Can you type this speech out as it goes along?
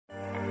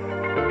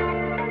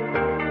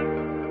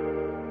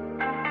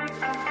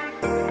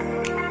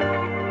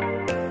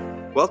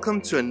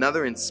Welcome to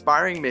another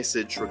inspiring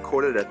message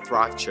recorded at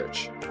Thrive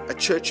Church, a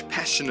church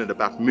passionate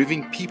about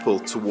moving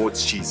people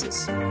towards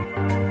Jesus. There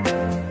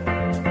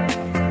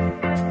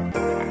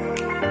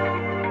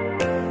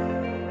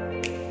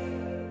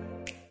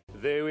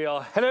we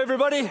are. Hello,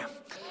 everybody.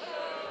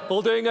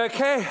 All doing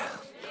okay?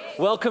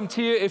 Welcome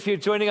to you if you're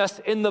joining us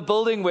in the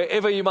building,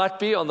 wherever you might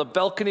be, on the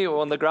balcony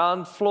or on the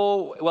ground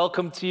floor.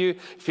 Welcome to you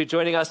if you're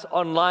joining us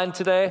online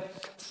today.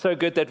 So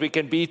good that we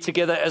can be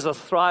together as a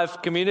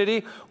Thrive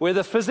community,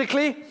 whether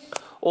physically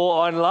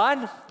or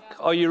online.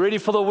 Are you ready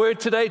for the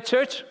word today,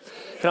 church?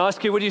 Can I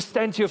ask you, would you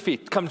stand to your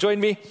feet? Come join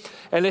me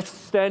and let's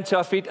stand to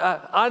our feet.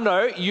 I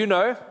know, you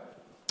know,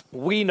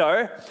 we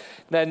know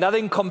that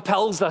nothing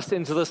compels us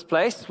into this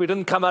place. We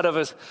didn't come out of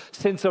a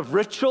sense of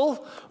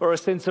ritual or a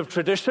sense of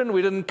tradition.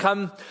 We didn't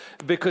come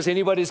because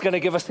anybody's going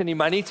to give us any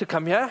money to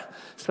come here.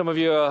 Some of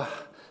you are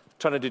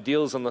trying to do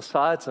deals on the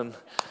sides, and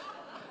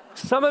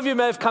some of you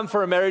may have come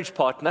for a marriage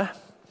partner,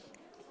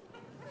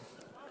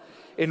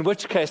 in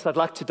which case I'd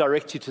like to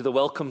direct you to the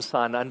welcome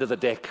sign under the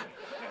deck.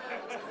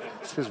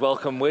 It says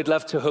welcome. We'd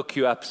love to hook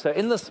you up. So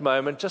in this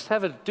moment, just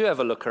have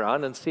a look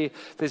around and see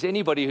if there's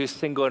anybody who's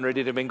single and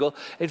ready to mingle.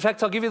 In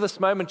fact, I'll give you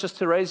this moment just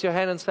to raise your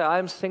hand and say,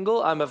 I'm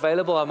single, I'm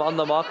available, I'm on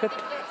the market.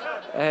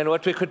 And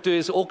what we could do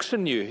is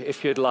auction you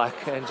if you'd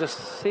like and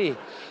just see.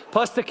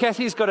 Pastor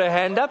Kathy's got her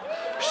hand up.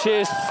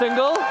 She's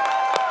single.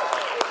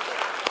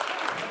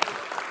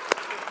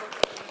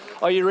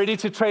 Are you ready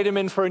to trade him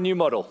in for a new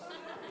model?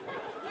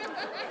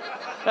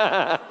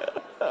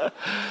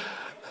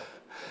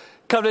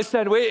 Come, let's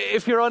stand.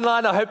 If you're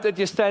online, I hope that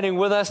you're standing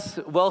with us.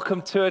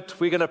 Welcome to it.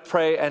 We're going to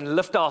pray and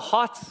lift our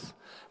hearts,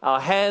 our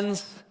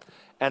hands,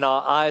 and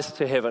our eyes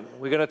to heaven.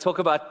 We're going to talk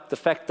about the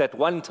fact that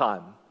one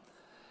time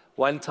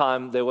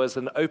there was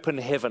an open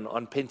heaven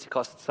on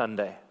Pentecost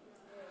Sunday.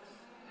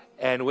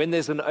 And when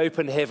there's an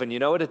open heaven, you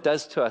know what it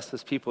does to us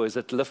as people is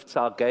it lifts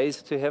our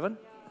gaze to heaven,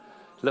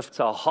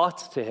 lifts our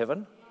hearts to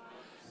heaven,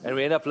 and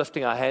we end up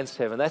lifting our hands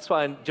to heaven. That's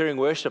why during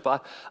worship,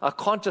 I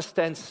can't just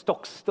stand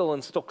stock still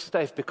and stock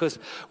stiff, because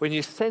when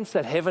you sense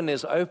that heaven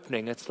is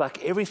opening, it's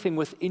like everything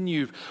within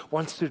you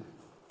wants to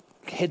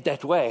head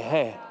that way,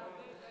 hey?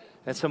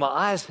 And so my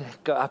eyes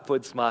go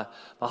upwards, my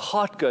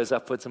heart goes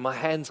upwards, and my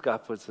hands go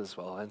upwards as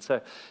well. And so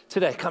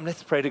today, come,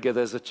 let's pray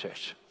together as a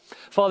church.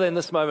 Father, in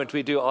this moment,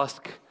 we do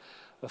ask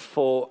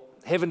for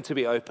heaven to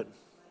be open,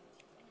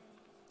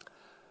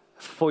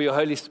 for your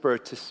Holy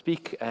Spirit to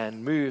speak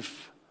and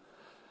move,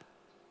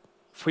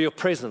 for your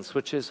presence,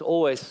 which is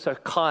always so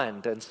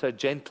kind and so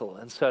gentle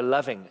and so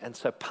loving and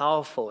so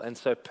powerful and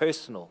so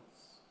personal.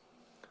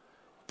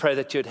 Pray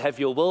that you'd have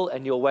your will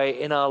and your way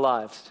in our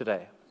lives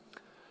today.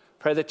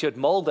 Pray that you'd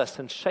mold us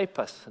and shape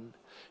us and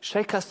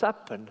shake us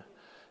up and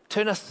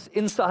turn us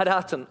inside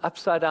out and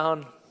upside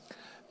down.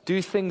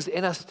 Do things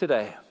in us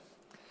today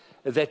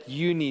that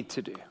you need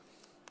to do.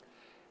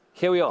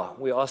 Here we are.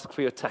 We ask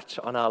for your touch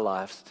on our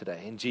lives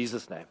today. In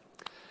Jesus' name.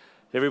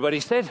 Everybody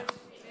said?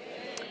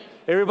 Amen.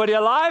 Everybody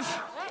alive?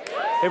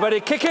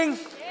 Everybody kicking?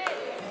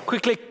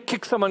 Quickly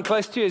kick someone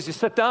close to you as you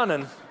sit down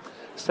and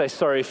say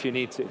sorry if you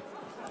need to.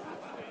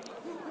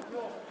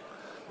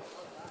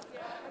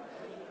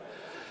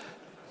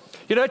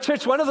 You know,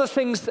 church, one of the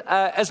things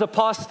as a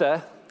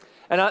pastor,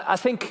 and I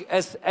think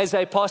as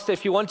a pastor,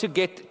 if you want to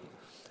get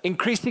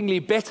increasingly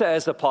better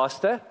as a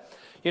pastor,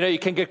 you know, you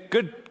can get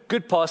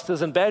good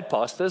pastors and bad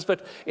pastors,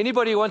 but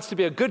anybody who wants to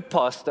be a good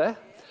pastor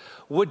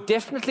would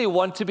definitely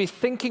want to be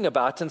thinking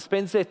about and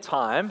spends their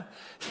time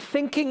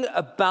thinking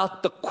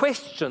about the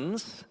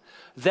questions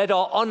that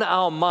are on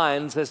our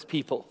minds as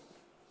people.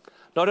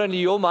 Not only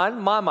your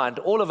mind, my mind,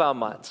 all of our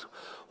minds.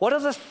 What are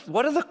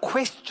the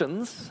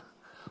questions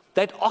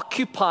that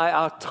occupy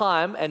our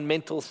time and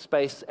mental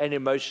space and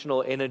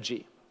emotional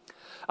energy?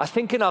 I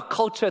think in our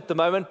culture at the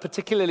moment,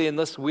 particularly in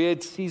this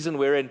weird season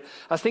we're in,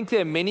 I think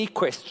there are many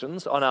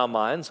questions on our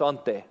minds,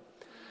 aren't there?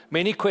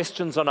 Many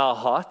questions on our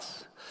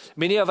hearts.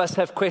 Many of us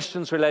have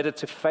questions related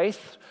to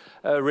faith,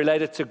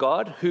 related to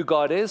God, who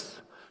God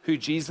is, who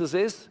Jesus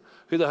is,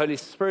 who the Holy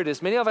Spirit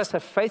is. Many of us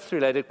have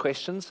faith-related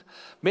questions.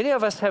 Many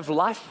of us have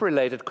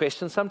life-related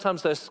questions.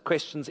 Sometimes those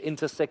questions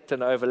intersect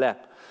and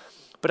overlap.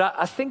 But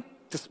I think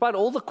despite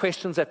all the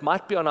questions that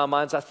might be on our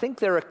minds, I think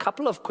there are a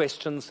couple of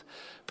questions,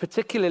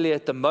 particularly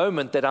at the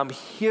moment, that I'm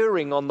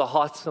hearing on the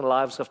hearts and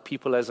lives of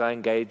people as I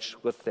engage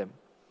with them.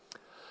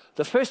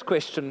 The first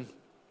question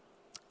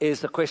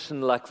is a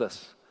question like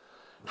this.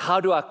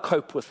 How do I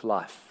cope with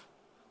life?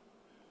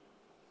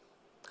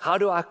 How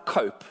do I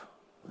cope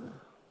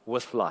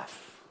with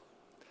life?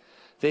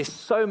 There's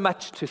so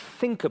much to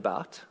think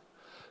about,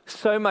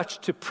 so much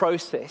to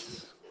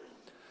process,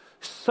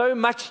 so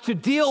much to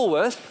deal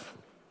with.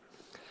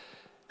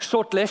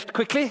 Short left,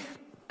 quickly.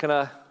 Can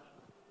I?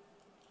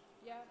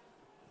 Yeah.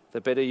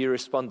 The better you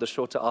respond, the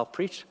shorter I'll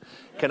preach.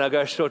 Can I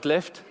go short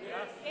left? Yes.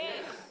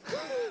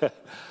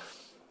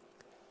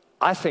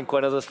 I think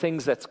one of the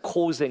things that's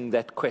causing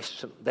that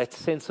question, that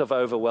sense of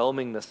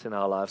overwhelmingness in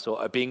our lives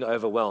or being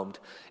overwhelmed,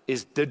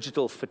 is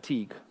digital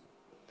fatigue.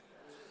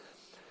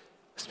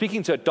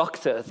 speaking to a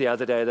doctor the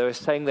other day. They were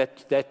saying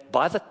that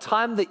by the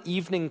time the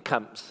evening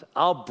comes,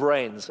 our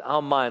brains,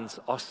 our minds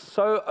are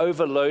so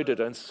overloaded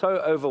and so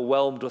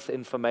overwhelmed with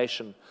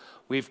information.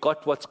 We've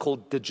got what's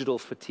called digital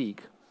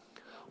fatigue.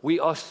 We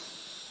are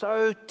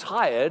so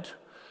tired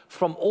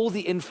from all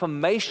the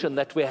information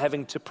that we're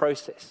having to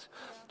process.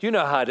 You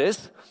know how it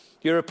is.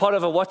 You're a part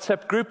of a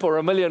WhatsApp group or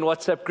a million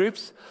WhatsApp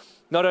groups.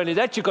 Not only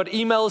that, you've got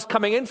emails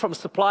coming in from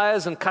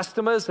suppliers and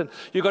customers, and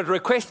you've got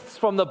requests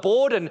from the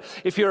board. And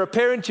if you're a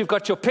parent, you've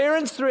got your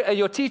parents,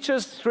 your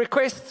teachers'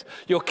 requests,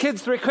 your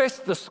kids' requests,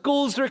 the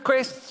school's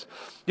requests.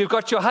 You've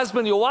got your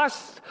husband, your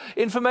wife's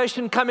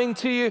information coming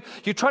to you.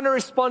 You're trying to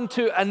respond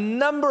to a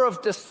number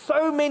of just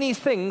so many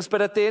things,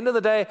 but at the end of the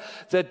day,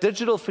 the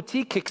digital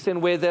fatigue kicks in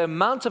where the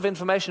amount of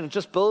information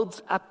just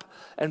builds up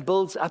and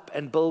builds up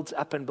and builds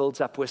up and builds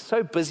up. We're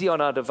so busy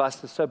on our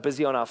devices, so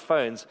busy on our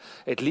phones,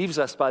 it leaves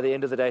us by the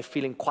end of the day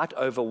feeling quite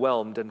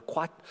overwhelmed and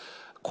quite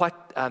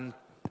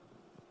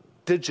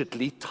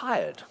digitally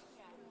tired.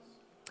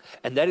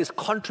 And that is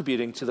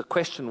contributing to the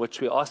question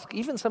which we ask,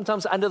 even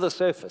sometimes under the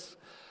surface: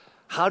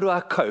 how do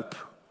I cope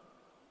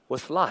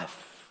with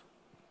life?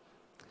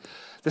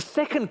 The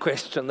second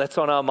question that's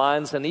on our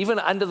minds, and even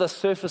under the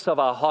surface of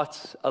our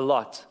hearts a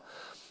lot,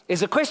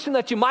 is a question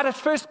that you might at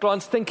first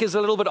glance think is a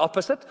little bit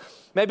opposite,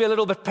 maybe a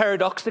little bit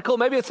paradoxical.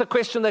 Maybe it's a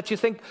question that you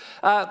think,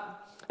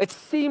 it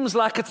seems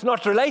like it's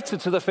not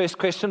related to the first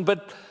question,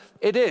 but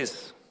it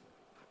is.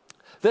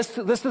 This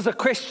is a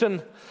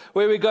question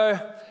where we go,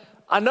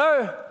 I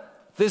know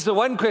there's the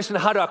one question,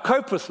 how do I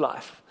cope with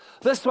life?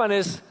 This one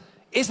is,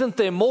 isn't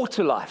there more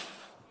to life?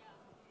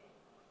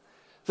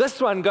 This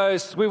one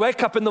goes, we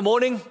wake up in the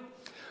morning,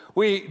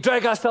 we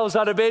drag ourselves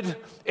out of bed.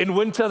 In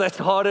winter, that's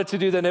harder to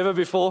do than ever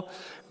before.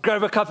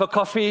 Grab a cup of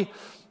coffee,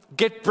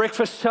 get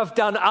breakfast shoved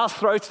down our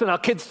throats and our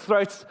kids'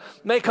 throats,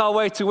 make our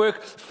way to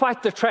work,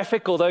 fight the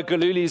traffic, although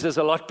Galuli's is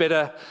a lot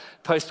better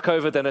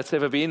post-COVID than it's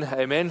ever been,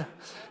 amen.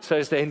 So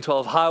is the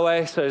N12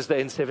 highway, so is the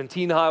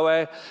N17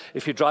 highway.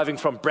 If you're driving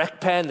from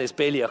Brakpan, there's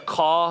barely a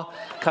car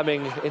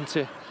coming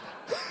into...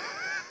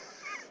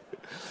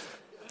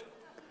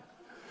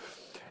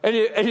 And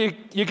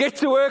you get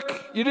to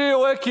work, you do your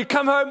work, you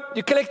come home,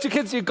 you collect your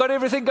kids, you've got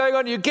everything going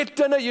on, you get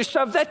dinner, you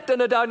shove that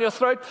dinner down your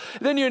throat,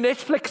 then you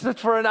Netflix it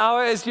for an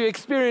hour as you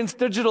experience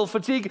digital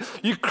fatigue,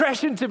 you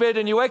crash into bed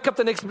and you wake up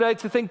the next day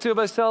to think to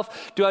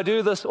yourself, do I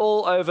do this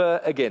all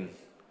over again?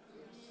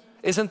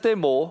 Isn't there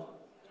more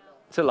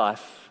to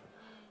life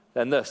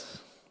than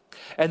this?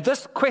 And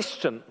this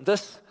question,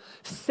 this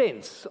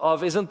sense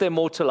of isn't there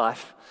more to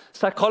life,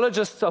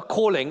 psychologists are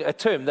calling a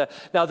term.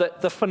 Now,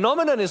 the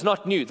phenomenon is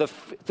not new.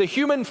 The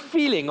human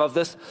feeling of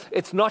this,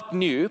 it's not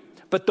new,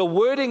 but the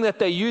wording that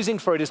they're using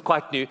for it is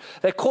quite new.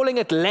 They're calling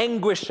it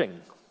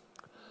languishing.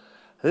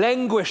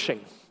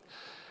 Languishing.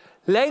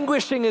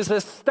 Languishing is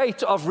a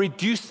state of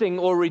reducing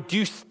or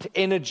reduced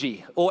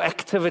energy or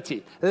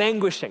activity.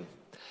 Languishing.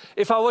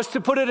 If I was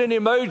to put it in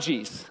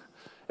emojis,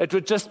 it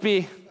would just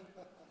be,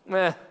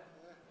 meh.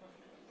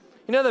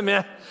 You know them,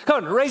 yeah?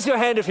 Come on, raise your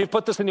hand if you've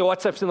put this in your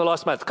WhatsApps in the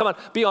last month. Come on,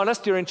 be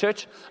honest, you're in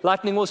church.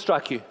 Lightning will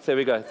strike you. There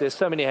we go. There's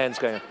so many hands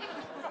going on.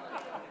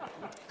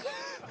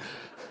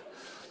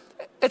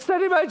 It's not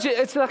emoji.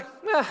 It's like,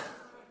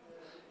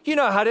 you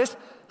know how it is.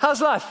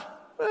 How's life?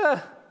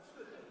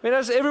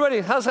 Everybody,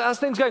 how's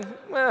things going?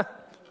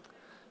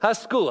 How's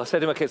school? I said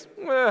to my kids.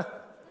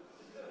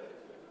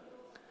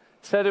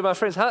 Said to my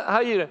friends, how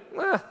are you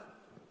doing?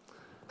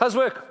 How's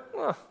work?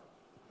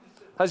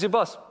 How's your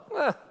boss?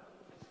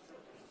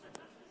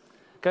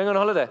 Going on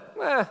holiday?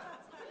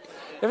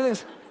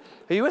 Everything's,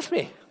 are you with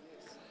me?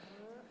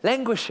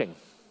 Languishing.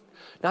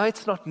 Now,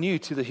 it's not new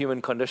to the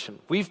human condition.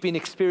 We've been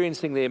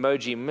experiencing the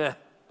emoji meh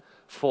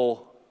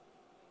for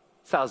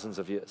thousands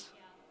of years.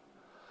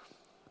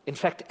 In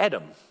fact,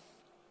 Adam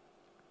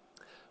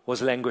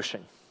was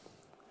languishing.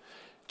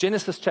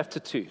 Genesis chapter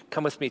 2.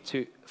 Come with me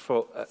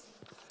for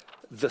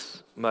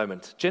this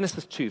moment.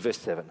 Genesis 2, verse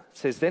 7. It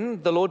says,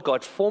 then the Lord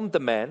God formed the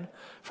man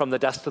from the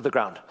dust of the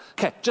ground.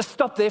 Okay, just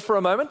stop there for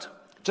a moment.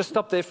 Just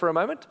stop there for a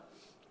moment.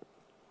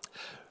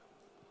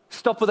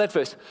 Stop with that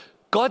verse.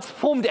 God's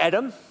formed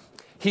Adam.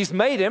 He's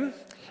made him.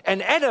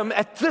 And Adam,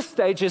 at this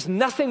stage, is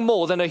nothing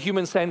more than a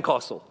human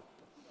sandcastle.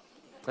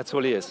 That's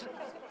all he is.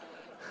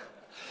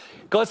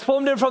 God's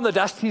formed him from the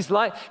dust.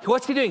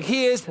 What's he doing?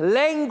 He is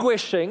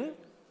languishing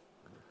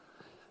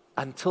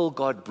until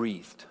God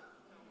breathed.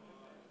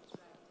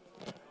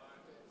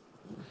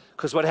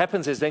 Because what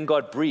happens is then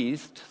God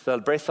breathed the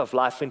breath of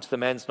life into the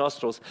man's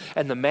nostrils,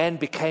 and the man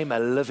became a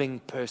living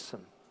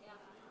person.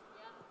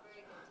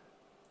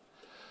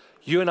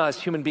 You and I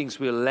as human beings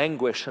will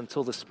languish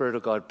until the Spirit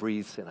of God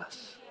breathes in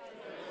us.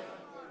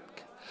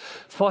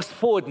 Fast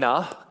forward now,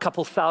 a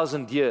couple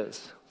thousand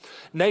years.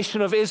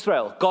 Nation of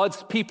Israel,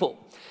 God's people.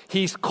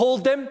 He's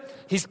called them.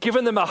 He's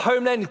given them a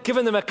homeland. He's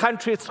given them a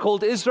country. It's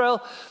called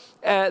Israel.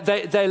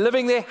 They're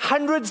living there.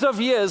 Hundreds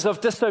of years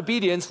of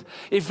disobedience.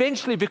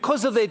 Eventually,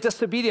 because of their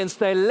disobedience,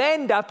 they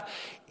land up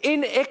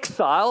in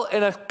exile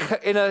in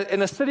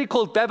a city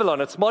called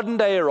Babylon. It's modern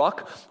day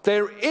Iraq.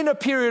 They're in a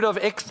period of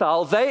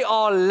exile. They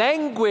are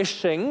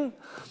languishing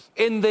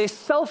in their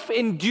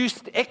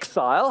self-induced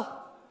exile,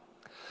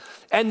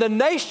 and the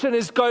nation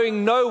is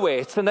going nowhere.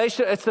 It's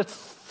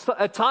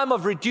a time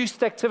of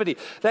reduced activity.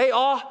 They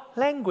are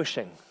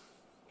languishing.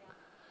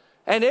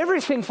 And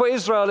everything for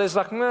Israel is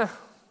like, meh.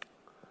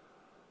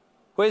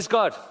 Where's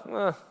God?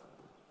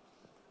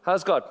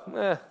 How's God?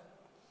 Are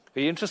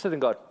you interested in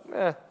God?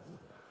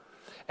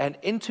 And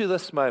into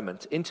this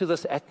moment, into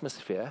this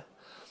atmosphere,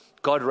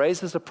 God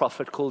raises a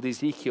prophet called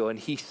Ezekiel, and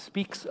he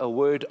speaks a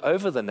word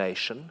over the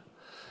nation.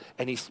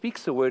 And he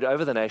speaks a word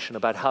over the nation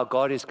about how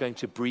God is going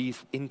to breathe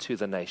into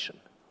the nation.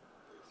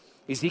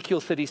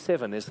 Ezekiel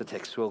 37 is the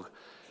text. We'll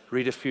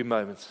read a few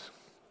moments.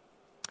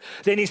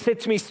 Then he said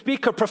to me,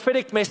 speak a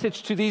prophetic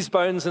message to these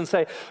bones and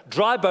say,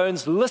 dry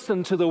bones,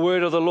 listen to the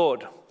word of the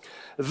Lord.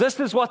 This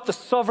is what the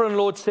sovereign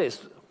Lord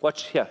says.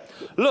 Watch here.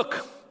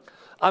 Look,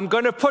 I'm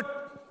going to put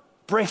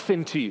breath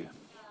into you,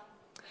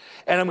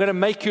 and I'm going to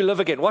make you live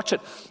again. Watch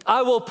it.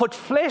 I will put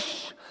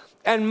flesh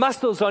and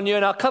muscles on you,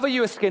 and I'll cover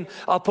you with skin.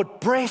 I'll put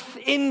breath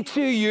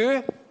into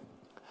you,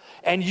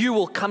 and you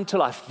will come to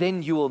life.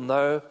 Then you will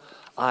know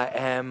I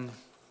am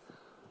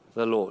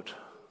the Lord.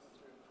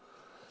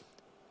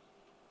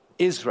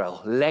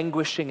 Israel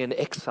languishing in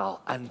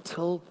exile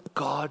until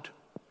God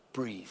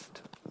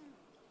breathed.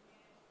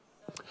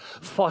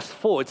 Fast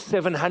forward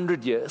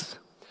 700 years,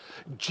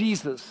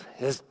 Jesus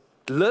has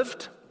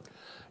lived,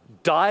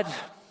 died,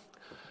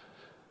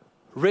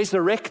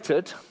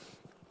 resurrected,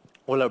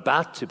 or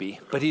about to be,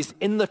 but he's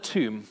in the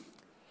tomb,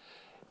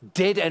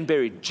 dead and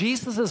buried.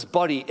 Jesus'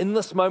 body in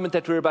this moment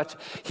that we're about to,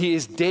 he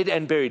is dead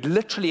and buried.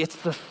 Literally, it's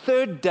the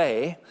third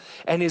day,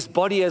 and his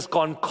body has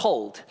gone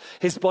cold.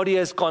 His body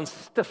has gone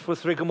stiff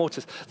with rigor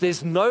mortis.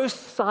 There's no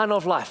sign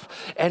of life.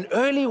 And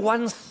early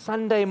one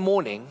Sunday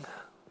morning,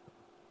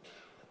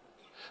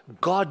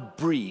 God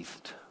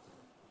breathed.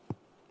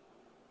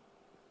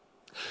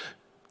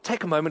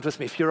 Take a moment with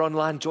me. If you're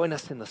online, join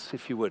us in this,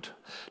 if you would.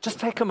 Just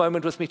take a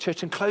moment with me,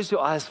 church, and close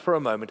your eyes for a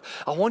moment.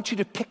 I want you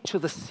to picture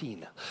the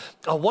scene.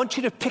 I want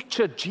you to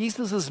picture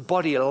Jesus'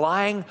 body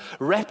lying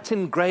wrapped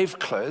in grave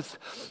clothes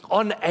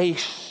on a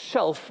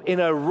shelf in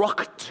a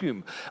rock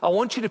tomb. I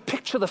want you to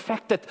picture the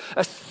fact that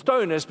a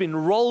stone has been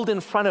rolled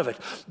in front of it.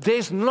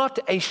 There's not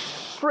a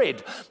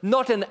shred,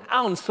 not an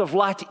ounce of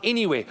light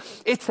anywhere.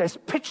 It's as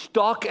pitch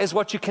dark as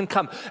what you can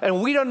come.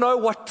 And we don't know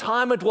what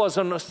time it was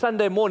on a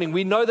Sunday morning.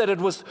 We know that it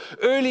was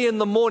early in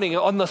the morning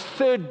on the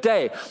third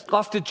day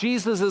after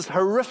Jesus'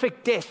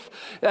 horrific death.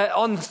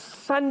 On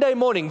Sunday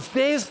morning,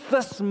 there's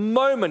this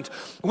moment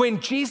when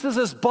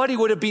Jesus' body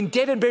would have been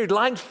dead and buried,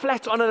 lying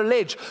flat on a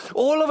ledge.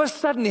 All of a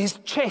sudden, his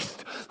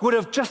chest would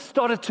have just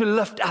started to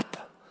lift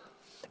up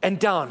and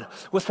down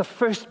with the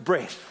first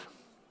breath.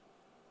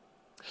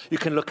 You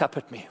can look up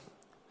at me.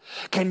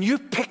 Can you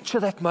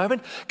picture that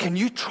moment? Can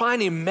you try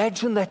and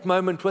imagine that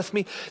moment with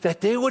me?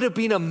 That there would have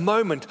been a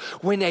moment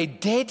when a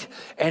dead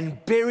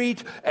and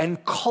buried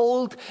and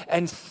cold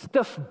and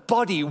stiff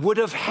body would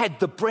have had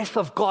the breath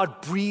of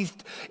God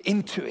breathed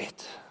into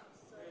it.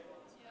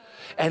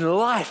 And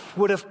life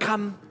would have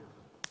come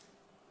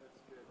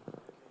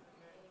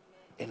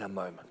in a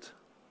moment.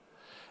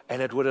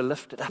 And it would have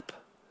lifted up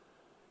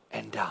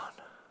and down.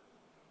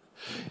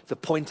 The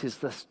point is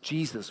this: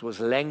 Jesus was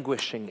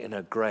languishing in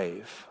a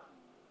grave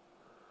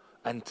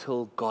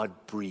until God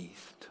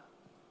breathed.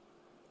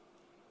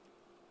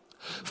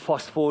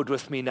 Fast forward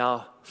with me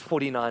now,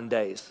 49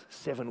 days,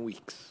 7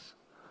 weeks.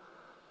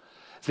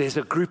 There's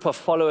a group of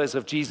followers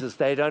of Jesus.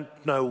 They don't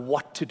know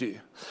what to do.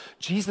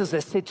 Jesus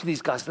has said to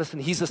these guys, listen,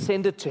 he's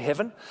ascended to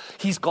heaven.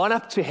 He's gone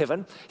up to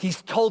heaven.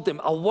 He's told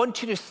them, I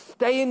want you to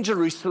stay in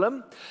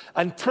Jerusalem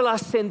until I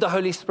send the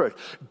Holy Spirit.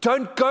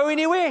 Don't go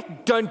anywhere.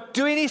 Don't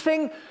do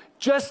anything.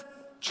 Just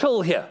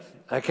chill here,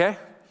 okay?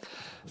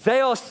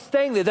 They are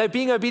staying there. They're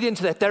being obedient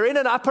to that. They're in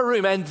an upper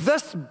room, and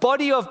this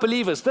body of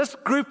believers, this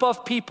group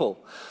of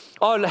people,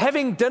 are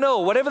having dinner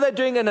or whatever they're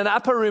doing in an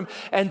upper room,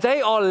 and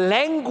they are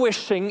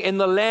languishing in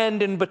the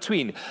land in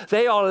between.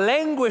 They are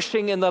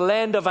languishing in the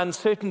land of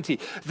uncertainty.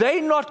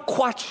 They're not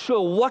quite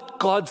sure what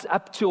God's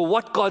up to or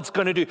what God's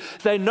going to do.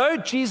 They know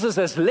Jesus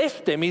has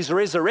left them. He's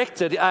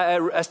resurrected,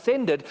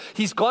 ascended.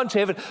 He's gone to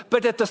heaven.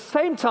 But at the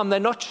same time, they're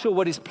not sure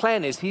what his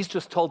plan is. He's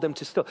just told them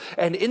to still.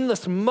 And in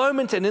this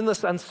moment and in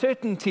this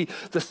uncertainty,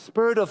 the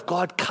Spirit of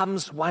God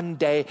comes one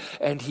day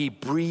and he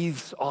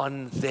breathes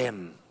on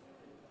them.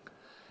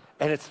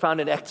 And it's found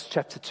in Acts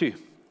chapter 2.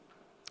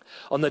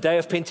 On the day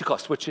of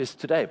Pentecost, which is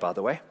today, by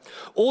the way,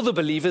 all the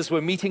believers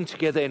were meeting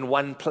together in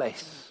one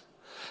place.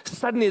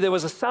 Suddenly there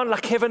was a sound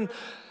like heaven,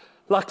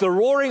 like the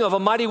roaring of a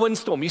mighty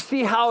windstorm. You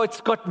see how it's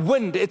got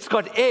wind, it's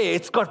got air,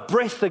 it's got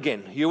breath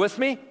again. You with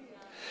me?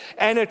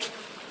 And it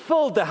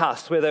filled the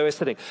house where they were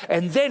sitting.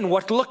 And then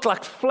what looked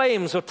like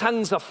flames or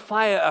tongues of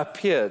fire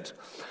appeared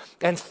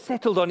and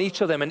settled on each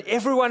of them. And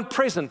everyone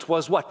present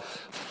was what?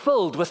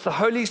 Filled with the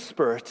Holy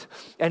Spirit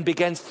and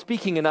began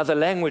speaking in other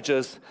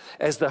languages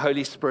as the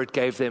Holy Spirit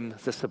gave them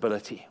this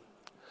ability.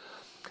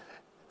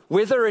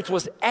 Whether it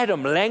was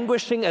Adam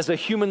languishing as a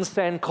human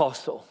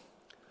sandcastle,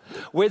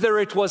 whether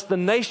it was the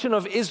nation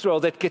of Israel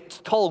that gets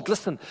told,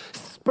 listen,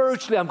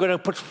 spiritually, I'm going to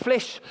put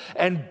flesh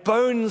and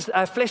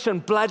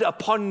blood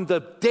upon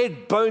the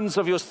dead bones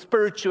of your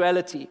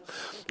spirituality.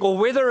 Or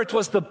whether it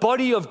was the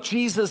body of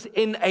Jesus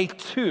in a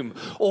tomb.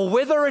 Or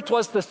whether it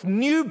was this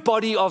new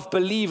body of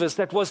believers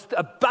that was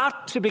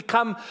about to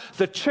become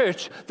the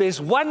church.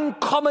 There's one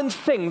common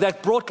thing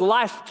that brought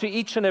life to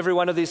each and every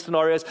one of these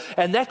scenarios,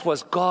 and that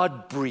was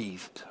God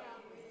breathed.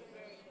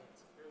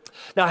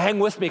 Now hang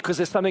with me, because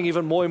there's something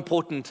even more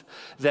important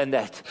than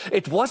that.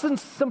 It wasn't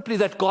simply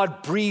that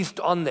God breathed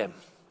on them.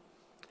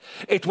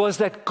 It was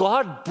that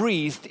God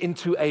breathed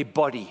into a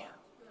body.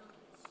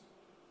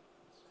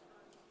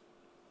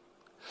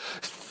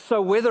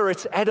 So whether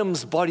it's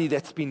Adam's body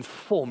that's been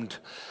formed,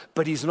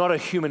 but he's not a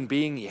human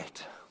being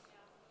yet.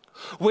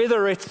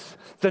 Whether it's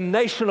the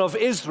nation of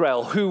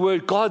Israel, who were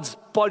God's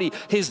body,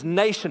 his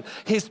nation,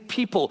 his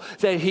people,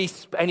 and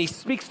he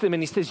speaks to them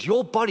and he says,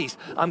 your bodies,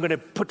 I'm going to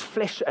put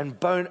flesh and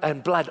bone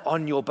and blood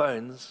on your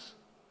bones.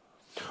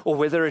 Or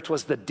whether it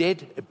was the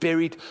dead,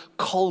 buried,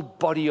 cold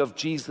body of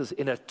Jesus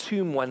in a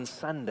tomb one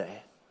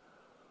Sunday.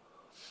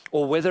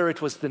 Or whether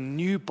it was the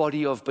new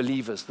body of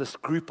believers, this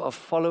group of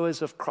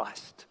followers of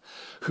Christ,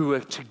 who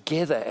were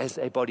together as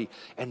a body,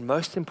 and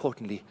most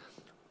importantly,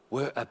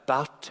 were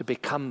about to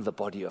become the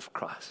body of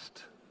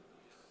Christ,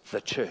 the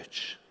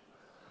church.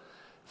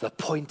 The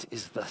point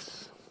is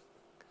this: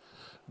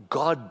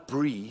 God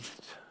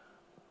breathed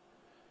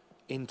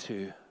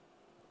into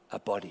a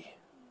body.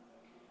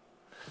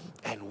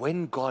 And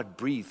when God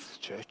breathes,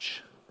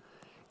 church,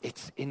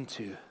 it's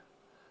into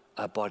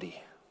a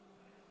body.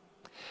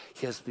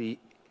 Here's the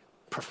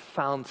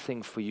profound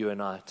thing for you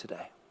and I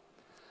today.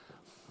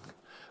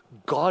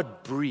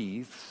 God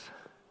breathes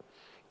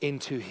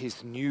into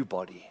his new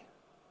body,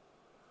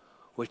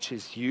 which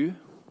is you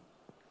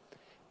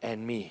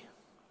and me,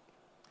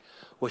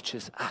 which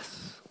is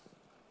us.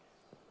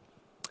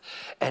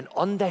 And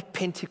on that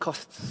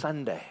Pentecost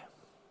Sunday,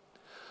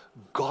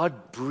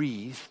 God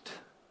breathed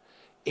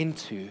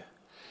into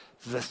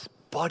this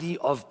body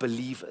of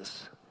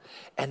believers.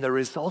 And the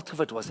result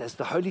of it was, as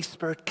the Holy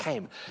Spirit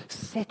came,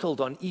 settled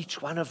on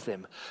each one of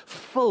them,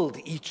 filled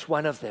each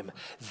one of them,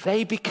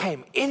 they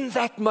became, in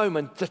that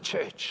moment, the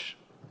church.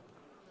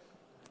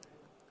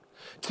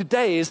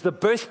 Today is the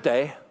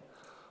birthday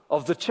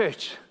of the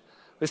church.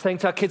 We were saying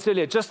to our kids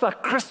earlier, just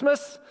like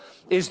Christmas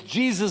is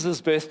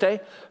Jesus'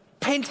 birthday,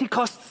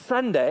 Pentecost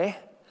Sunday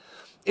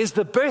is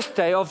the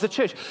birthday of the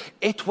church.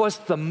 It was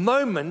the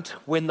moment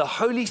when the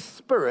Holy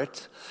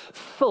Spirit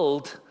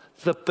filled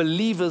the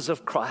believers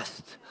of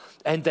Christ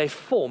and they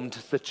formed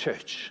the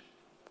church.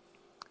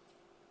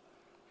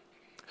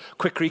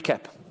 Quick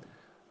recap.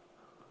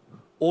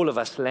 All of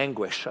us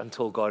languish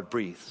until God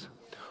breathes.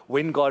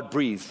 When God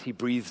breathes, he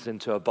breathes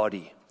into a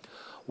body.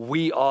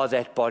 We are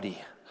that body.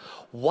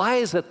 Why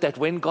is it that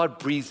when God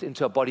breathes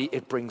into a body,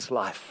 it brings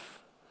life?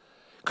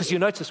 Because you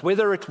notice,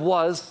 whether it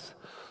was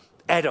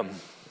Adam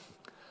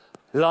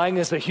lying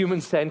as a human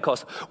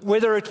sandcastle,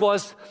 whether it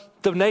was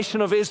the nation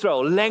of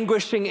Israel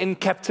languishing in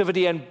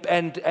captivity and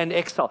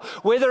exile,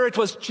 whether it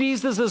was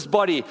Jesus'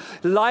 body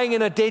lying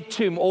in a dead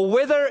tomb, or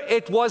whether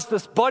it was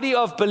this body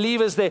of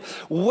believers there,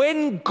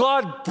 when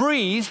God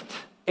breathed,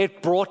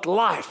 it brought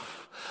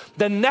life.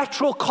 The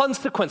natural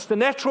consequence, the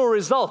natural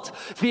result,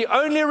 the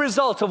only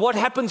result of what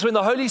happens when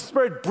the Holy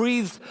Spirit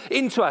breathes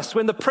into us,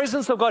 when the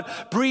presence of God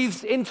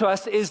breathes into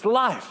us, is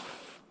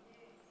life.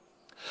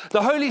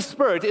 The Holy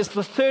Spirit is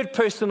the third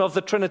person of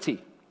the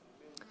Trinity.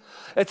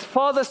 It's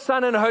Father,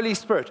 Son, and Holy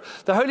Spirit.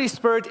 The Holy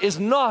Spirit is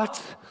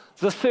not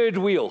the third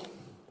wheel.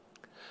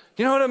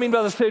 You know what I mean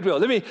by the third wheel?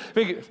 Let me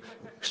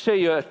share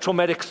you a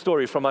traumatic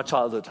story from my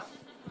childhood.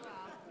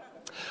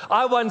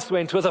 I once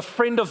went with a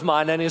friend of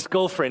mine and his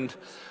girlfriend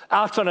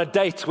out on a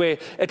date where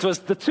it was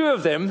the two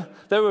of them.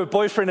 They were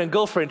boyfriend and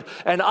girlfriend,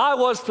 and I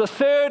was the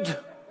third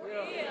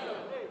wheel.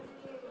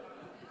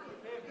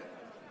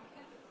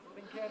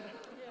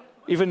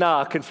 Even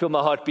now, I can feel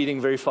my heart beating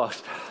very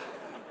fast.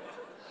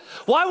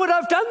 Why would I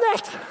have done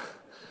that?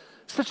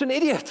 Such an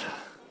idiot.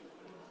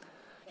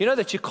 You know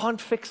that you can't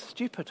fix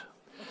stupid.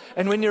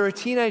 And when you're a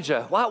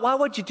teenager, why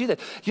would you do that?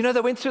 You know,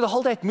 they went through the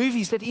whole day at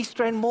movies at East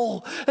Rand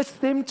Mall. It's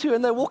them two,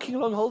 and they're walking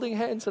along holding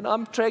hands, and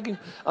I'm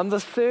the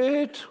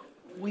third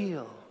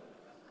wheel.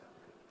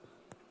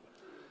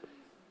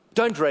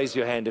 Don't raise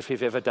your hand if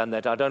you've ever done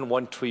that. I don't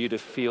want for you to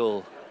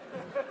feel.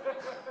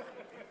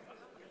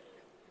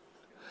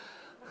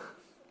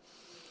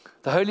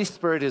 The Holy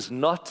Spirit is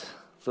not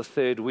the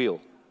third wheel.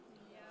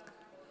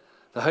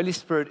 The Holy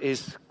Spirit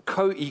is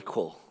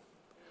co-equal.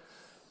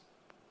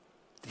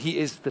 He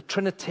is the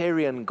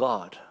Trinitarian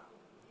God.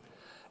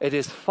 It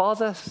is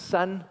Father,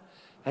 Son,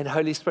 and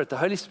Holy Spirit. The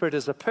Holy Spirit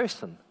is a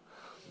person.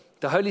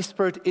 The Holy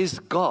Spirit is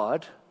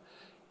God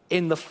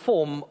in the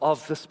form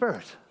of the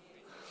Spirit.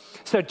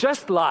 So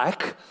just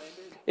like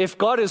if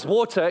God is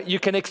water, you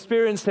can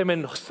experience him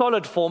in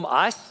solid form,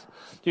 ice,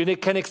 You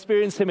can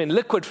experience him in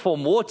liquid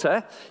form,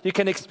 water. You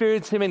can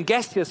experience him in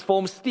gaseous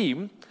form,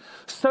 steam.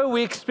 So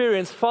we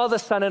experience Father,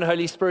 Son, and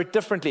Holy Spirit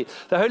differently.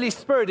 The Holy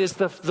Spirit is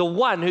the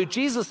one who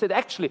Jesus said,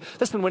 actually,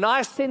 listen, when I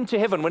ascend to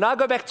heaven, when I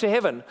go back to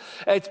heaven,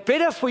 it's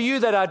better for you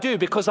that I do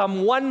because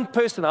I'm one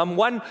person, I'm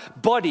one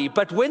body.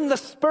 But when the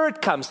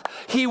Spirit comes,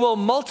 he will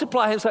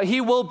multiply himself. He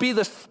will be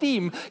the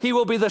steam. He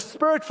will be the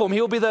Spirit form.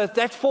 He will be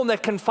that form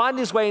that can find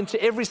his way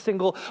into every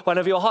single one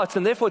of your hearts.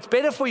 And therefore, it's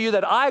better for you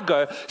that I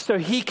go so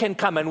he can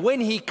come. And when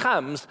he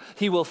comes,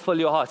 he will fill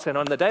your hearts. And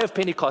on the day of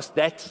Pentecost,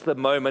 that's the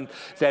moment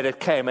that it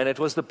came. And it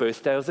was the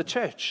birthday of the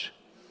church.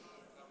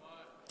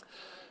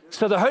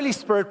 So the Holy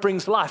Spirit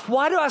brings life.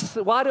 Why do I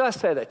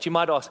say that? You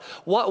might ask.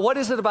 What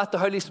is it about the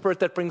Holy Spirit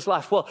that brings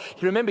life? Well,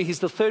 you remember he's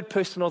the third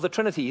person of the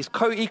Trinity. He's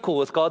co-equal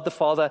with God the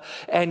Father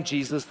and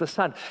Jesus the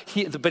Son.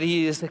 But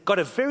he has got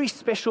a very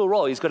special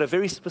role. He's got a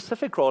very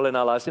specific role in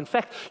our lives. In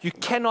fact, you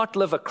cannot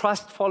live a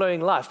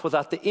Christ-following life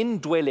without the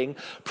indwelling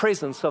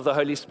presence of the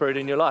Holy Spirit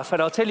in your life.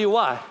 And I'll tell you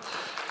why.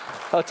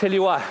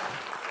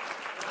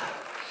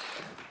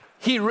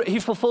 He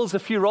fulfills a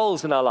few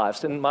roles in our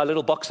lives. In my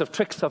little box of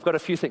tricks, I've got a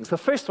few things. The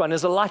first one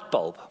is a light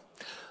bulb.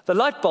 The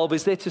light bulb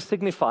is there to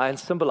signify and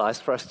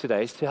symbolize for us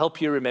today, to help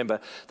you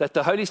remember that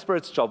the Holy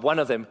Spirit's job, one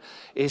of them,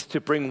 is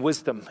to bring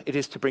wisdom. It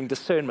is to bring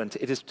discernment.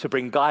 It is to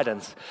bring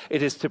guidance.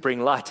 It is to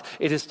bring light.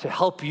 It is to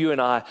help you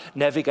and I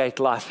navigate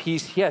life.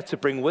 He's here to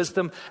bring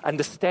wisdom,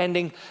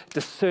 understanding,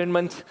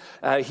 discernment.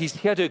 He's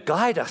here to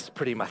guide us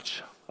pretty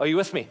much. Are you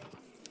with me?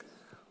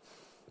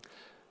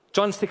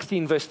 John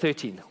 16, verse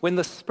 13. When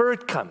the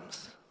Spirit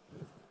comes,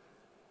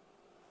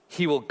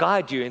 he will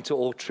guide you into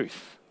all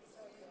truth.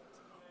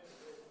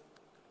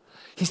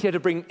 He's here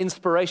to bring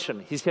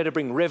inspiration. He's here to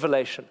bring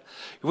revelation.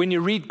 When you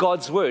read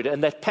God's word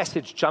and that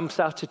passage jumps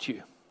out at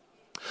you,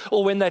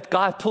 or when that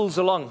guy pulls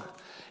along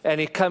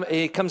and he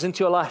comes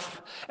into your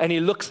life and he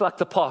looks like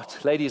the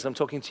part. Ladies, I'm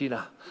talking to you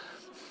now.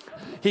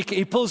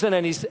 He pulls in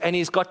and he's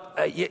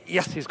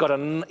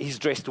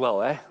dressed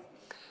well, eh?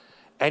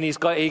 And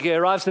he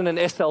arrives in an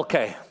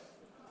SLK.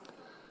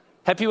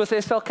 Happy with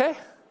SLK?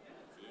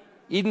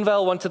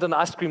 Edenvale wanted an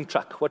ice cream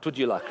truck. What would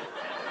you like?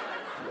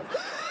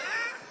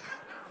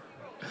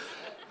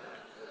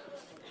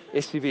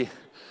 SUV.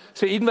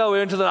 So Edenvale, we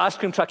went to the ice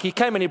cream truck. He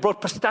came and he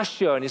brought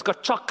pistachio and he's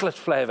got chocolate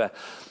flavor.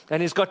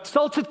 And he's got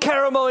salted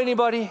caramel,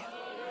 anybody?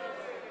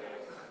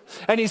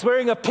 And he's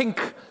wearing a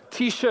pink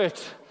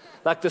t-shirt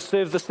like the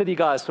Serve the City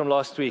guys from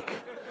last week.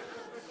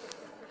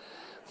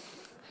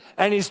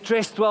 And he's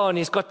dressed well, and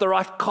he's got the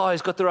right car,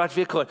 he's got the right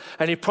vehicle,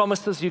 and he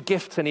promises you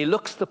gifts, and he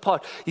looks the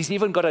part. He's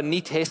even got a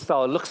neat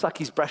hairstyle. It looks like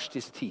he's brushed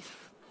his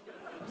teeth.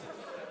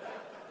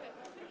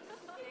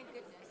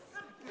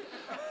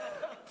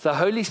 The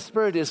Holy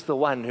Spirit is the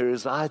one who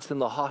resides in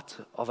the heart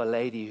of a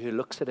lady who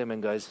looks at him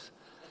and goes,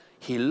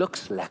 he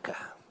looks lekker,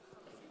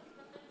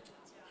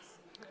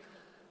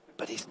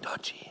 but he's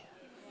dodgy.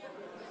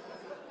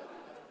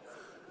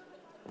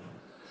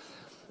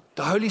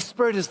 The Holy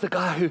Spirit is the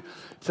guy who,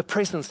 the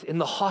presence in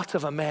the heart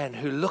of a man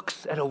who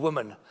looks at a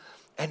woman.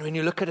 And when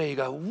you look at her, you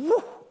go,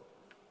 whoa,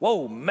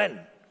 whoa, man,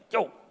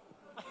 yo.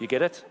 You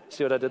get it?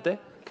 See what I did there?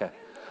 Okay.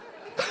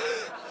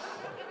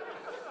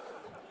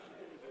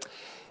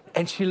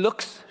 And she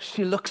looks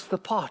the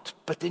part.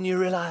 But then you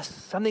realize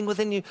something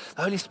within you,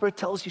 the Holy Spirit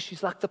tells you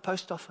she's like the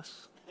post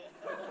office.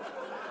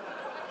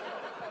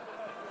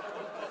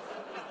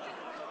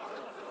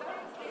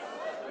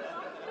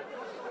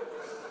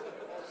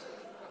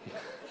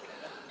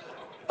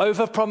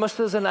 Over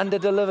promises and under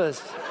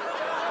delivers.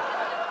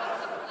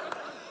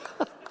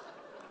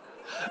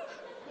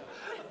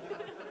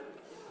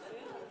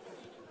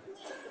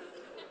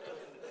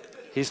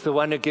 He's the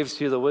one who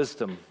gives you the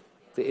wisdom,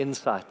 the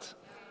insight,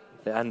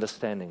 the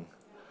understanding.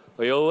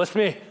 Are you all with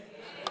me?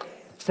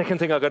 Second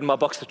thing I got in my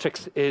box of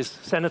tricks is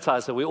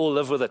sanitizer. We all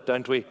live with it,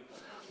 don't we?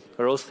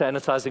 We're all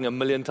sanitizing 1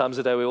 million times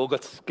a day. We all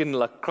got skin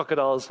like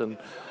crocodiles and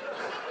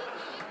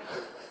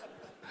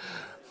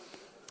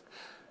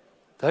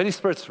the Holy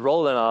Spirit's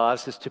role in our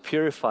lives is to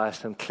purify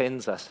us and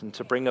cleanse us and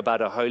to bring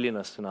about a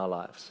holiness in our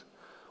lives.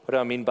 What do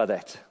I mean by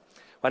that?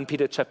 1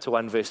 Peter chapter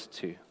 1, verse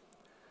 2.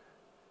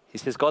 He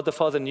says, God the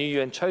Father knew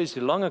you and chose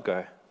you long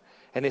ago,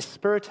 and his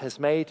Spirit has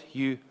made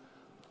you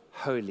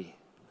holy.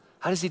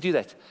 How does he do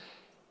that?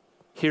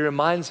 He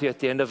reminds you at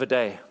the end of a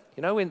day,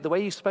 you know, when the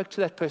way you spoke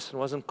to that person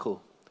wasn't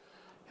cool.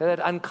 You know,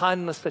 that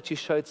unkindness that you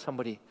showed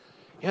somebody.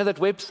 You know, that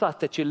website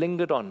that you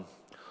lingered on,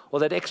 or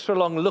that extra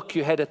long look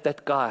you had at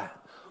that guy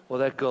or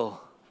that girl.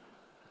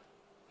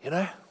 You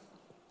know,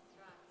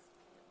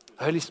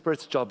 the Holy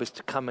Spirit's job is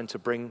to come and to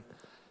bring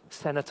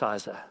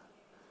sanitizer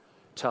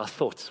to our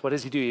thoughts. What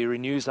does he do? He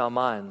renews our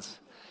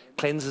minds,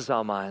 cleanses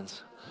our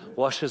minds,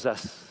 washes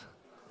us.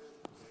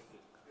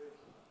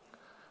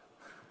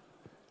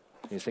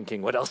 You're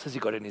thinking, what else has he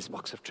got in his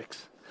box of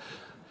tricks?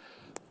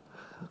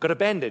 I've got a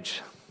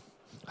bandage.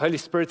 Holy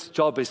Spirit's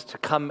job is to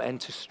come and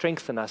to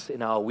strengthen us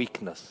in our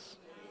weakness.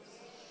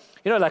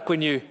 You know, like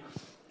when you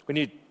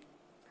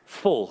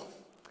fall.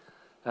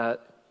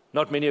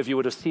 Not many of you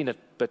would have seen it,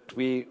 but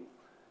we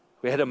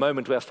had a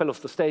moment where I fell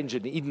off the stage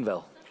in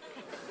Edenvale.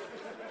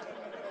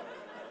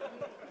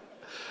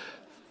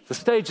 The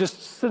stage has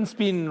since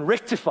been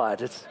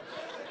rectified.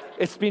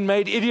 It's been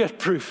made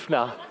idiot-proof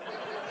now.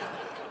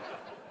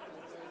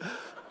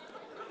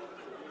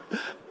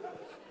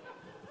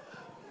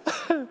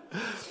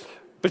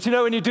 But you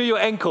know, when you do your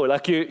ankle,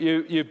 like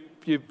you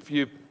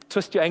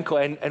twist your ankle,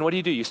 and what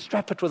do? You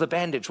strap it with a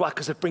bandage. Why?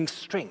 Because it brings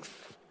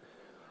strength.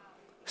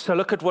 So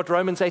look at what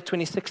Romans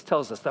 8:26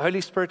 tells us. The Holy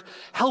Spirit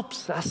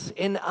helps us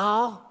in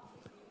our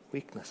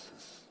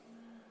weaknesses.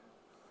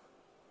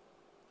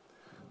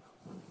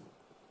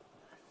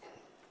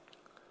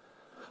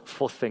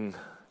 Fourth thing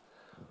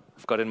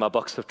I've got in my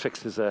box of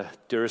tricks is a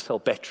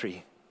Duracell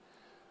battery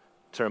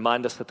to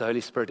remind us that the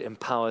Holy Spirit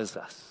empowers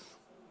us.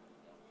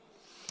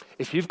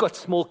 If you've got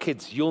small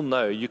kids, you'll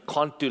know you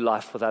can't do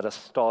life without a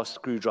star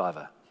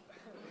screwdriver.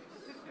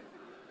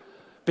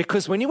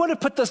 Because when you want to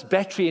put this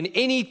battery in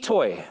any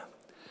toy,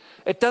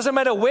 it doesn't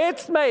matter where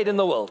it's made in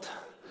the world,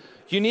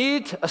 you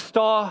need a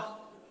star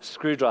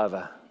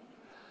screwdriver.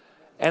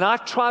 And I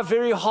try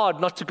very hard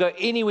not to go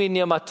anywhere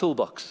near my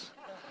toolbox.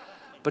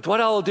 But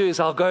what I'll do is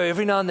I'll go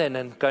every now and then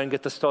and go and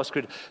get the star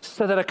screwdriver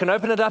so that I can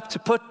open it up to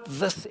put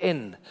this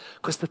in.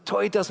 Because the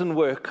toy doesn't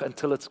work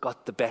until it's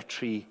got the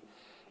battery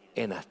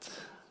in it.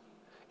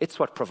 It's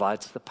what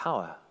provides the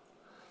power.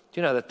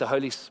 Do you know that the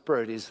Holy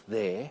Spirit is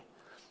there,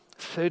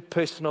 third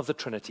person of the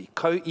Trinity,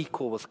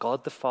 co-equal with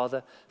God the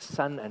Father,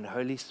 Son, and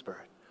Holy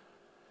Spirit,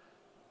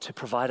 to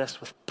provide us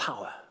with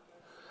power,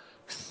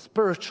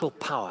 spiritual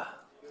power,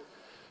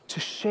 to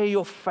share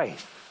your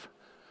faith,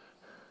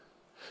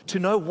 to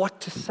know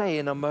what to say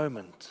in a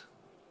moment.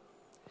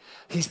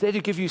 He's there to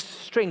give you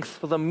strength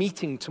for the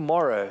meeting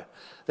tomorrow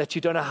that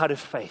you don't know how to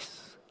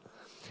face.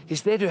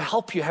 He's there to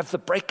help you have the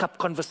breakup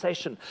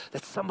conversation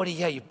that somebody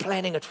here, you're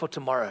planning it for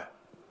tomorrow.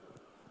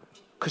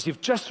 Because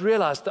you've just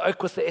realized the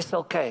oak with the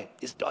SLK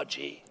is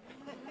dodgy.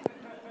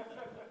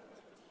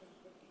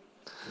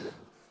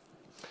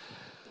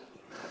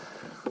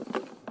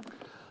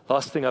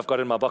 Last thing I've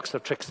got in my box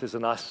of tricks is a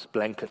nice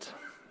blanket.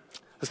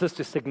 This is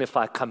to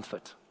signify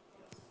comfort.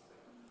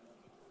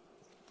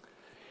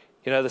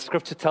 You know, the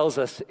scripture tells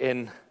us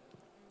in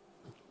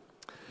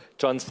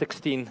John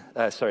 14,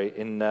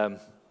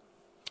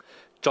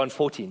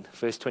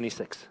 verse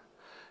 26,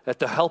 that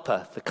the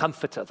helper, the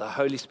comforter, the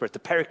Holy Spirit, the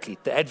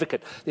paraclete, the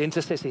advocate, the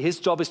intercessor, his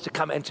job is to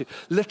come and to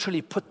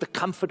literally put the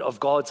comfort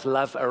of God's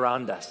love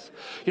around us.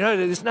 You know,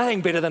 there's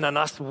nothing better than a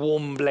nice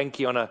warm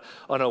blankie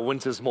on a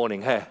winter's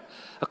morning. Hey,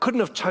 I couldn't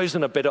have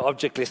chosen a better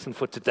object lesson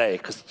for today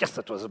because, yes,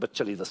 it was a bit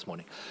chilly this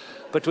morning.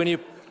 But when you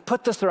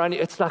put this around you,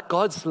 it's like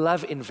God's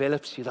love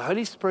envelops you. The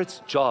Holy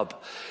Spirit's job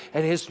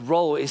and his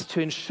role is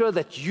to ensure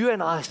that you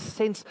and I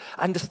sense,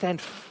 understand,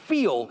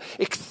 feel,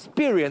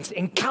 experience,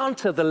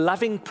 encounter the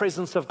loving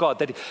presence of God,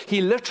 that he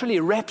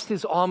literally wraps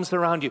his arms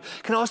around you.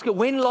 Can I ask you,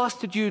 when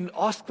last did you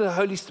ask the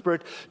Holy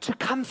Spirit to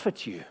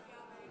comfort you?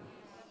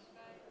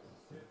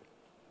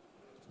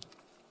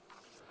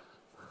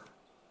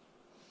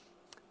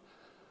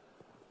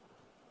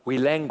 We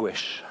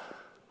languish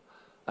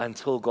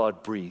until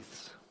God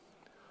breathes.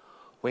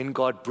 When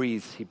God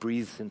breathes, he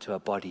breathes into a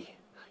body,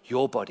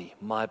 your body,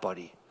 my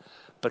body,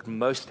 but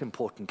most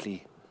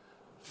importantly,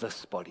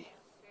 this body,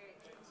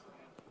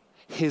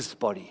 his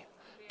body.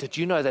 Did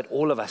you know that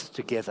all of us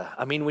together,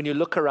 I mean, when you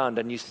look around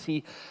and you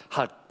see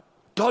how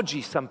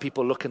dodgy some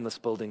people look in this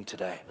building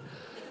today,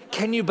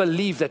 can you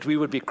believe that we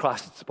would be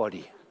Christ's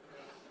body?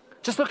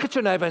 Just look at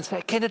your neighbor and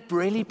say, can it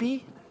really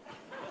be?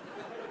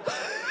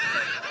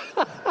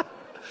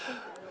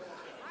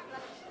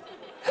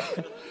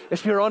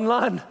 If you're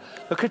online,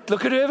 look at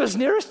whoever's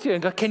nearest to you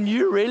and go, can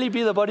you really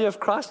be the body of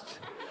Christ?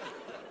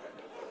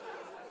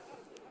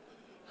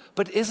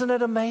 But isn't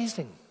it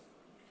amazing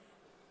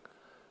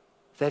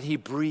that he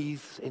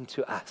breathes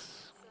into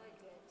us?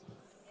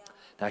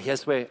 Now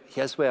here's where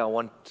I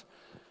want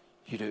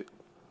you to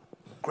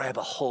grab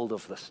a hold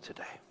of this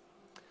today.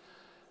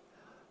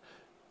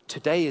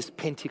 Today is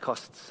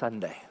Pentecost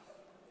Sunday.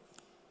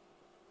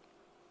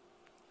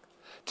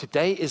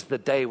 Today is the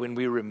day when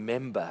we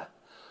remember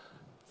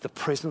the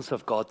presence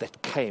of God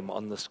that came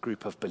on this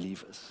group of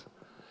believers.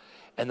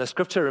 And the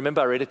scripture,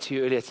 remember I read it to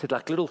you earlier, it said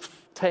like little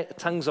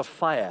tongues of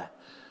fire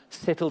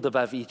settled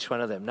above each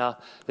one of them. Now,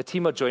 the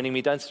team are joining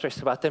me. Don't stress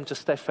about them.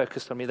 Just stay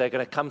focused on me. They're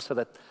going to come so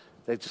that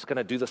they're just going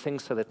to do the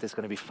things so that there's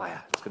going to be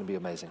fire. It's going to be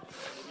amazing.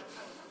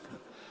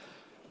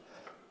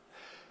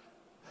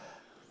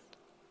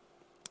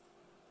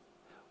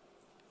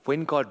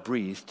 When God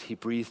breathed, he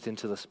breathed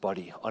into this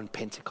body on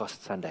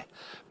Pentecost Sunday.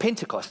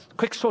 Pentecost,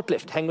 quick short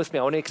left, hang with me.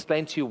 I want to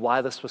explain to you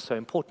why this was so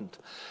important.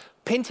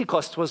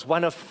 Pentecost was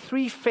one of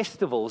 3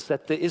 festivals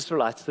that the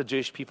Israelites, the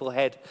Jewish people,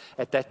 had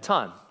at that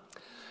time.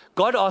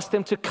 God asked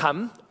them to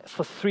come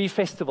for 3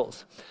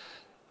 festivals.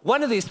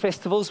 One of these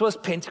festivals was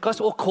Pentecost,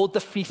 or called the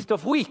Feast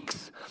of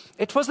Weeks.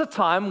 It was a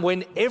time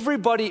when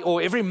everybody,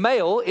 or every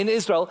male in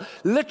Israel,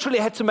 literally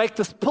had to make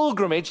this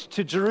pilgrimage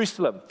to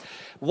Jerusalem.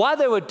 Why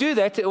they would do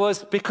that, it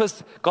was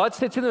because God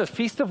said to them, the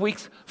Feast of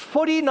Weeks,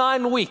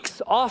 49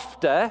 weeks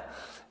after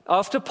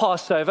after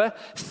Passover,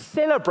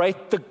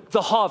 celebrate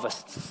the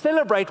harvest.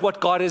 Celebrate what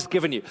God has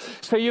given you.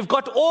 So you've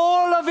got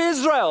all of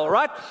Israel,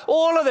 right?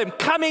 All of them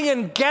coming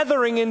and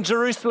gathering in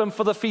Jerusalem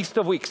for the Feast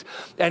of Weeks.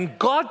 And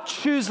God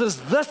chooses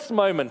this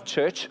moment,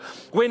 church,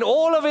 when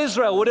all of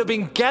Israel would have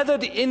been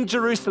gathered in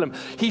Jerusalem.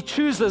 He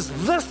chooses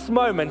this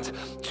moment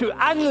to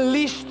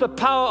unleash the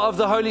power of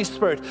the Holy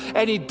Spirit.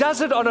 And He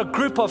does it on a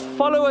group of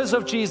followers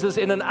of Jesus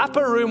in an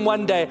upper room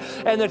one day.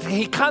 And that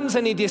He comes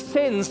and He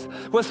descends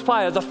with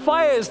fire. The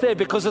fire is there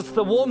because it's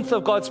the warmth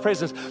of God's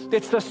presence.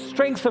 It's the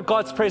strength of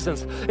God's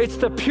presence. It's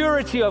the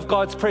purity of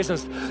God's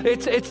presence.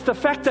 It's the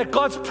fact that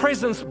God's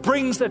presence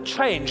brings a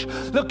change.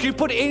 Look, you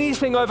put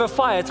anything over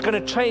fire, it's going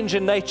to change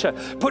in nature.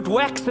 Put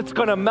wax, it's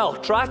going to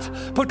melt, right?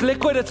 Put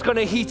liquid, it's going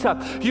to heat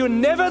up. You're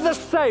never the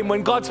same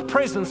when God's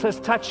presence has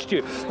touched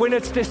you, when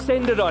it's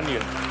descended on you.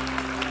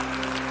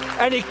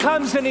 And He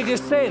comes and He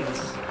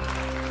descends.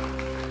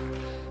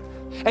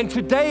 And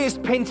today is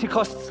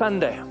Pentecost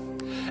Sunday.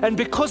 And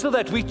because of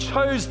that, we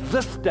chose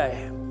this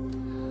day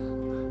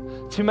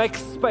to make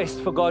space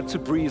for God to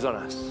breathe on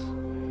us.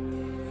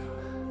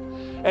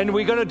 And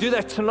we're going to do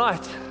that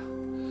tonight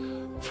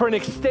for an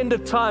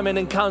extended time and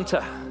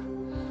encounter.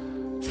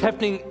 It's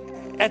happening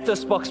at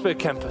this Boksburg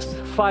campus,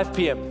 5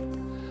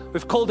 p.m.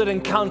 We've called it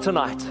Encounter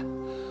Night.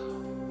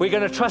 We're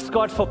going to trust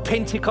God for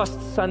Pentecost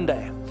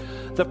Sunday,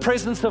 the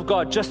presence of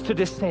God just to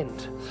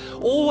descend,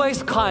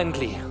 always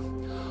kindly,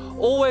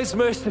 always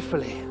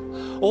mercifully,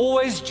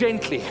 always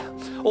gently,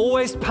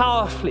 always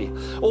powerfully,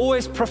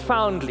 always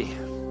profoundly,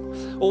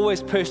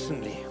 always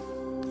personally.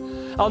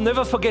 I'll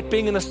never forget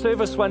being in a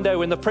service one day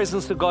when the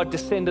presence of God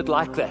descended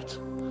like that.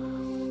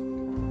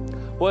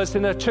 Was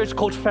in a church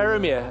called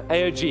Faramir,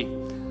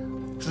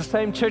 AOG. It's the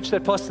same church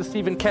that Pastor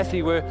Steve and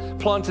Kathy were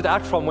planted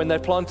out from when they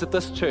planted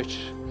this church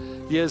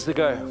years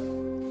ago.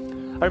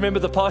 I remember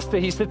the pastor,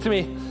 he said to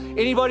me,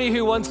 anybody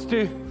who wants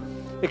to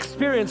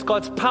experience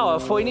God's power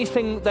for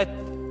anything that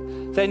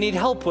they need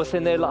help with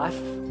in their life,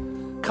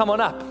 come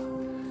on up.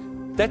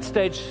 That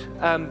stage,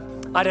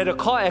 I'd had a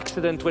car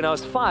accident when I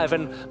was 5,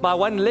 and my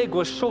one leg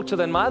was shorter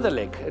than my other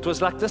leg. It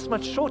was like this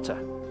much shorter.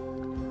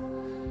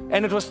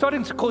 And it was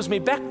starting to cause me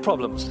back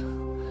problems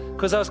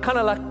because I was kind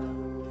of like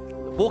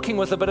walking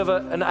with a bit of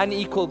an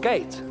unequal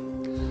gait.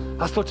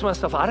 I thought to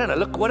myself, I don't know,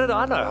 look, what did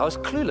I know? I was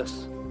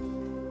clueless.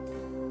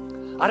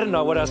 I didn't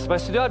know what I was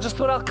supposed to do. I just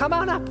thought I'll come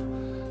on up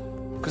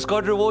because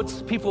God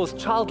rewards people with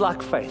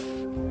childlike faith.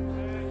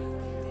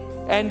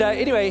 And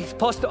anyway,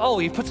 Pastor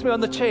he puts me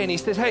on the chair and he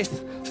says, hey,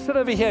 sit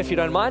over here if you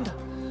don't mind.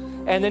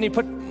 And then he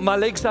put my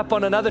legs up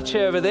on another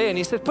chair over there and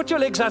he said, put your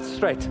legs out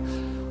straight.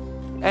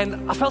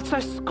 And I felt so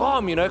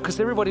scum, because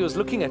everybody was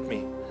looking at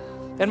me.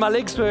 And my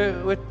legs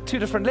were 2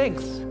 different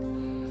lengths.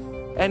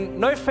 And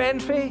no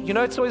fanfare,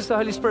 it's always the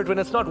Holy Spirit when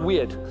it's not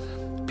weird.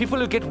 People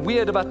who get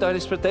weird about the Holy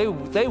Spirit,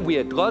 they're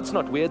weird. God's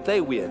not weird,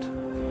 they're weird.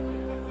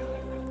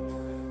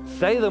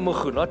 They the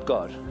muchu, not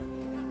God.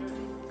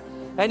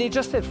 And he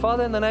just said,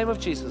 Father, in the name of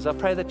Jesus, I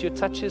pray that you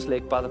touch his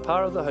leg by the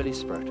power of the Holy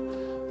Spirit.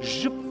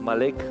 Zoop, my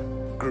leg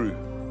grew.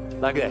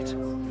 Like that.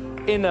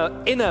 In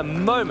a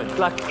moment,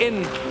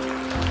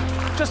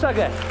 just like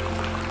that.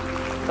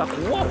 Like,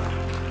 whoa.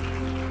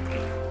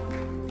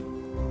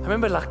 I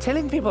remember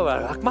telling people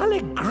about it, my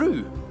leg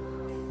grew.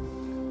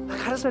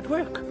 How does that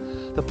work?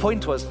 The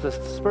point was the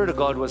Spirit of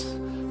God was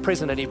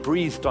present and he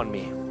breathed on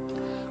me.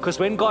 Because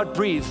when God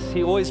breathes,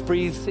 he always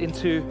breathes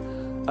into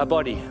a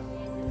body.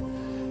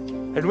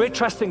 And we're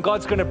trusting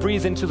God's going to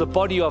breathe into the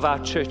body of our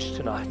church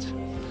tonight.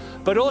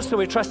 But also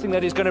we're trusting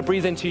that he's going to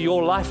breathe into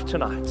your life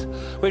tonight.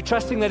 We're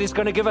trusting that he's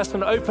going to give us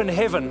an open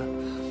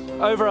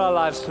heaven over our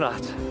lives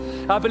tonight.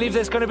 I believe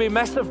there's going to be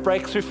massive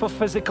breakthrough for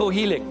physical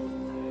healing.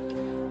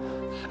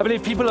 I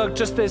believe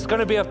there's going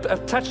to be a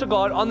touch of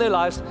God on their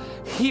lives,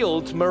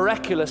 healed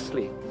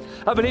miraculously.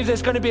 I believe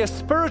there's going to be a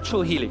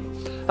spiritual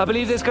healing. I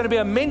believe there's going to be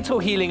a mental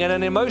healing and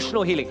an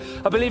emotional healing.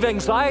 I believe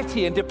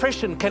anxiety and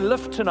depression can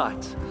lift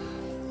tonight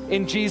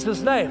in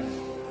Jesus' name.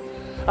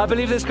 I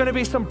believe there's going to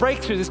be some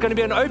breakthrough. There's going to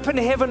be an open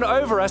heaven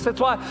over us.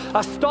 That's why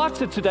I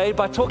started today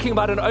by talking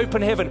about an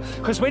open heaven.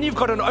 Because when you've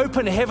got an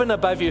open heaven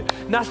above you,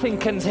 nothing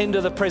can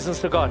hinder the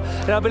presence of God.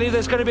 And I believe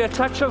there's going to be a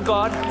touch of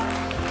God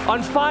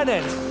on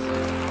finance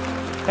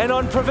and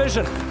on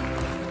provision.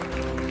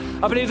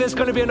 I believe there's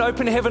going to be an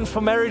open heaven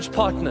for marriage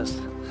partners.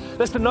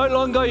 Listen, no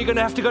longer you're going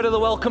to have to go to the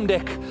welcome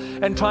deck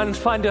and try and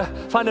find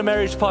a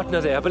marriage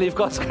partner there. I believe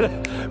God's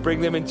going to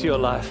bring them into your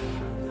life.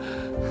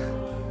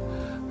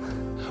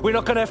 We're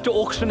not going to have to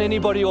auction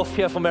anybody off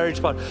here for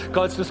marriage, but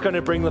God's just going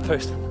to bring the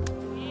person.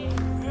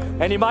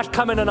 And he might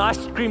come in an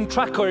ice cream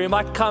truck, or he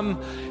might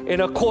come in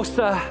a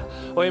Corsa,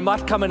 or he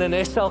might come in an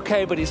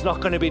SLK, but he's not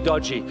going to be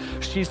dodgy.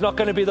 She's not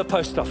going to be the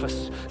post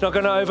office. He's not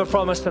going to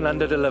overpromise and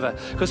underdeliver.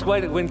 Because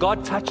when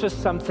God touches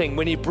something,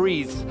 when he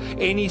breathes,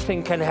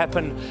 anything can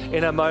happen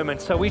in a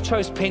moment. So we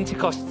chose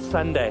Pentecost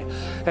Sunday,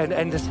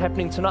 and it's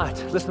happening tonight.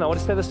 Listen, I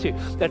want to say this to you.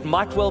 That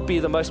might well be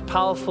the most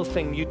powerful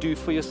thing you do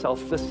for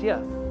yourself this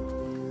year.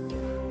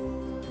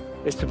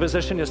 Is to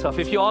position yourself.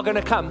 If you are going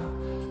to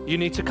come, you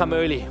need to come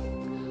early.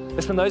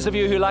 Listen, those of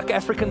you who like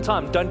African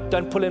time,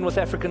 don't pull in with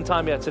African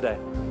time here today.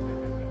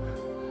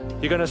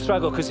 You're going to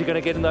struggle because you're going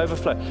to get in the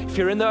overflow. If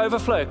you're in the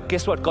overflow,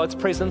 guess what? God's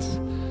presence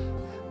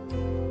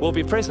will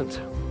be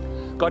present.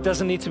 God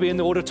doesn't need to be in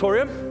the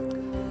auditorium.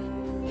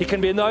 He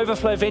can be in the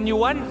overflow venue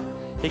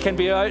 1. He can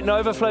be in the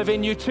overflow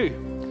venue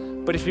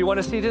 2. But if you want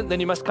to see it, then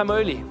you must come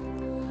early.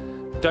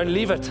 Don't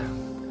leave it.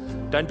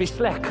 Don't be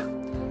slack.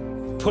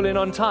 Pull in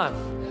on time.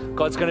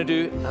 God's going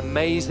to do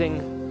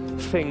amazing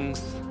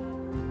things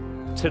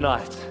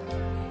tonight.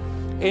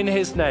 In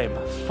His name,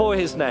 for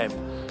His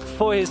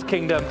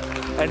kingdom,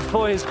 and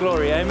for His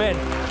glory. Amen.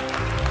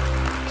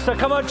 So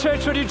come on,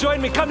 church, would you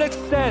join me? Come, let's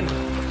stand.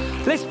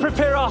 Let's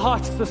prepare our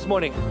hearts this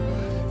morning.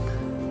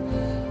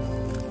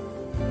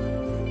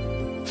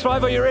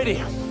 Thrive, are you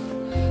ready?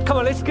 Come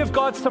on, let's give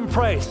God some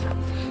praise.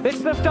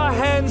 Let's lift our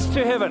hands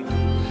to heaven.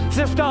 Let's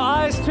lift our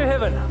eyes to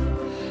heaven.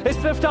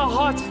 Let's lift our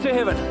hearts to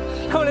heaven.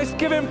 Come on, let's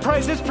give Him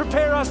praise. Let's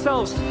prepare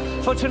ourselves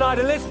for tonight,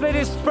 and let's let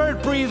His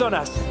Spirit breathe on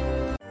us.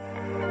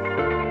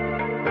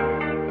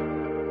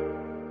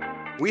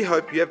 We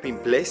hope you have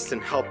been blessed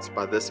and helped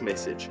by this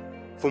message.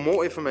 For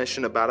more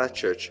information about our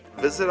church,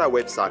 visit our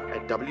website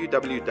at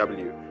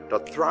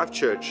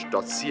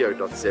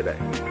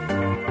www.thrivechurch.co.za.